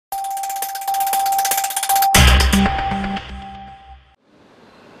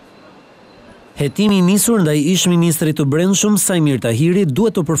Hetimi I nisur ndaj ish-ministrit të Brendshëm Saimir Tahiri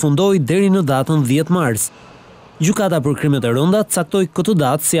duhet të përfundojë deri në datën 10 mars. Gjykata për Krimet e Rënda caktoi këtë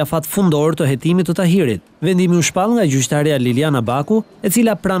datë si afat fundor të hetimit të Tahirit. Vendimi u shpall nga gjyqtarja Liljana Baku, e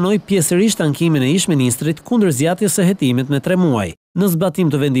cila pranoi pjesërisht ankimin e ish-ministrit kundër zgjatjes së hetimit me 3 muaj. Në zbatim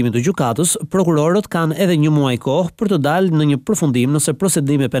të vendimit të gjykatës, prokurorët kanë edhe 1 muaj kohë për të dalë në një përfundim nëse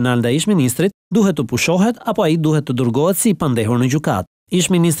procedimi penal ndaj ish-ministrit duhet të pushohet apo ai duhet të dërgohet si I pandehur në gjykatë.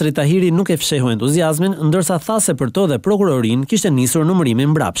 Ish-ministri Tahiri nuk e fshehu entuziazmin, ndërsa tha se për to dhe prokurorinë kishte nisur numërimin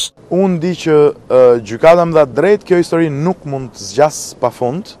mbrapsht. Unë di që gjykata më dha drejt, kjo histori nuk mund të zgjas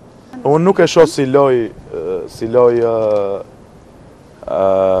pafund. Unë nuk e shoh si loj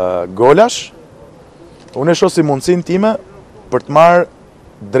golash. Unë e shoh si mundësinë time për të marrë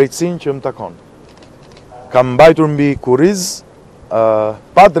drejtësinë që më takon. Kam mbajtur mbi kurriz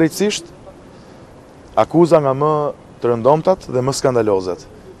pa drejtësisht akuza nga më të rëndomtat dhe më skandalozet.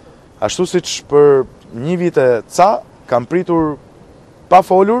 Ashtu siç për 1 vit e ca kam pritur pa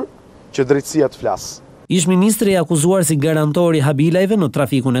folur që drejtësia të flasë. Ish-ministri I akuzuar si garantor I habilajve në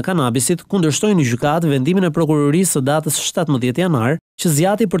trafikun e kanabisit kundërshtoi në gjykatë vendimin e prokurorisë së datës 17 janar që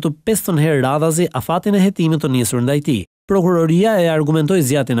zgjati për të 5 herë radhazi afatin e hetimit të nisur ndaj tij. Prokuroria e argumentoi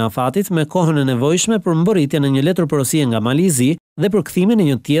zgjatjen e afatit me kohën e nevojshme për mbërritjen e një letërporosie nga Malizi dhe për kthimin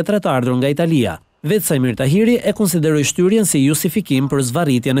e një tjetre të ardhur nga Italia. Vetë Saimir Tahiri e konsideroi shtyrjen si justifikim për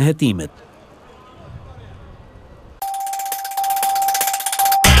zvarritjen e hetimit.